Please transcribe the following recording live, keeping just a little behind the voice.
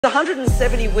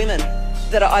170 women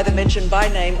that are either mentioned by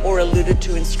name or alluded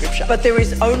to in scripture. But there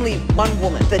is only one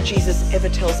woman that Jesus ever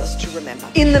tells us to remember.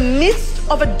 In the midst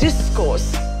of a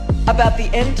discourse about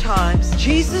the end times,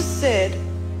 Jesus said,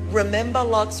 remember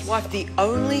Lot's wife. The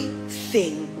only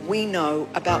thing we know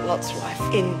about Lot's wife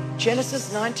in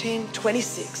Genesis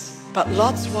 19:26. But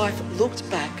Lot's wife looked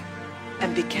back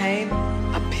and became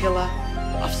a pillar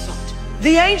of salt.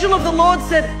 The angel of the Lord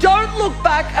said, don't look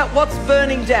back at what's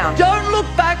burning down. Don't look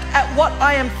back at what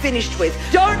I am finished with.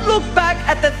 Don't look back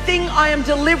at the thing I am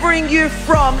delivering you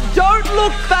from. Don't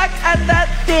look back at that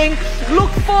thing. Look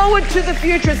forward to the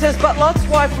future. It says, but Lot's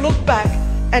wife looked back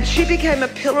and she became a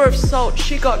pillar of salt.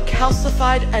 She got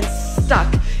calcified and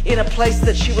stuck in a place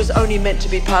that she was only meant to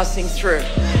be passing through.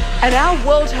 And our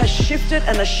world has shifted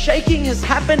and a shaking has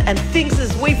happened and things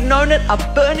as we've known it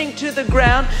are burning to the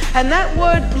ground. And that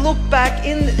word look back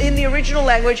in the original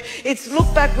language, it's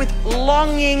look back with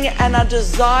longing and a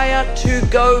desire to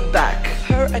go back.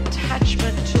 Her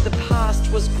attachment to the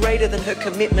past was greater than her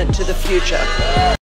commitment to the future.